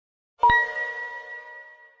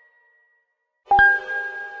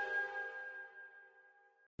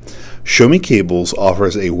ShowMeCables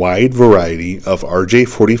offers a wide variety of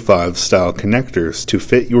Rj45 style connectors to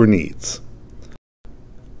fit your needs.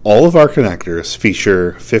 All of our connectors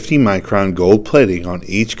feature 50 micron gold plating on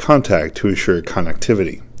each contact to ensure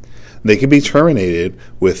connectivity. They can be terminated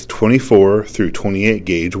with 24 through 28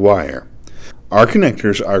 gauge wire. Our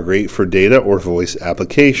connectors are great for data or voice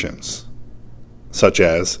applications, such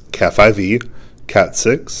as Cat5e,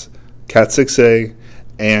 Cat6, Cat6a,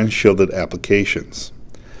 and shielded applications.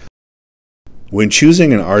 When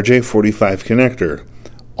choosing an Rj45 connector,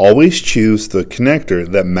 always choose the connector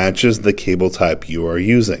that matches the cable type you are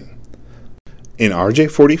using. An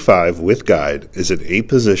Rj45 with guide is an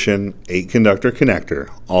 8-position, 8-conductor connector,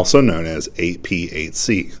 also known as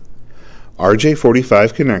 8P8C.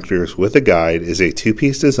 Rj45 connectors with a guide is a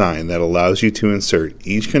 2-piece design that allows you to insert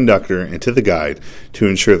each conductor into the guide to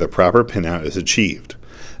ensure the proper pinout is achieved.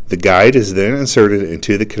 The guide is then inserted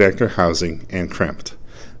into the connector housing and crimped.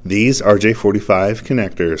 These Rj45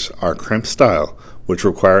 connectors are crimp style, which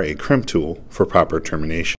require a crimp tool for proper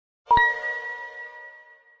termination.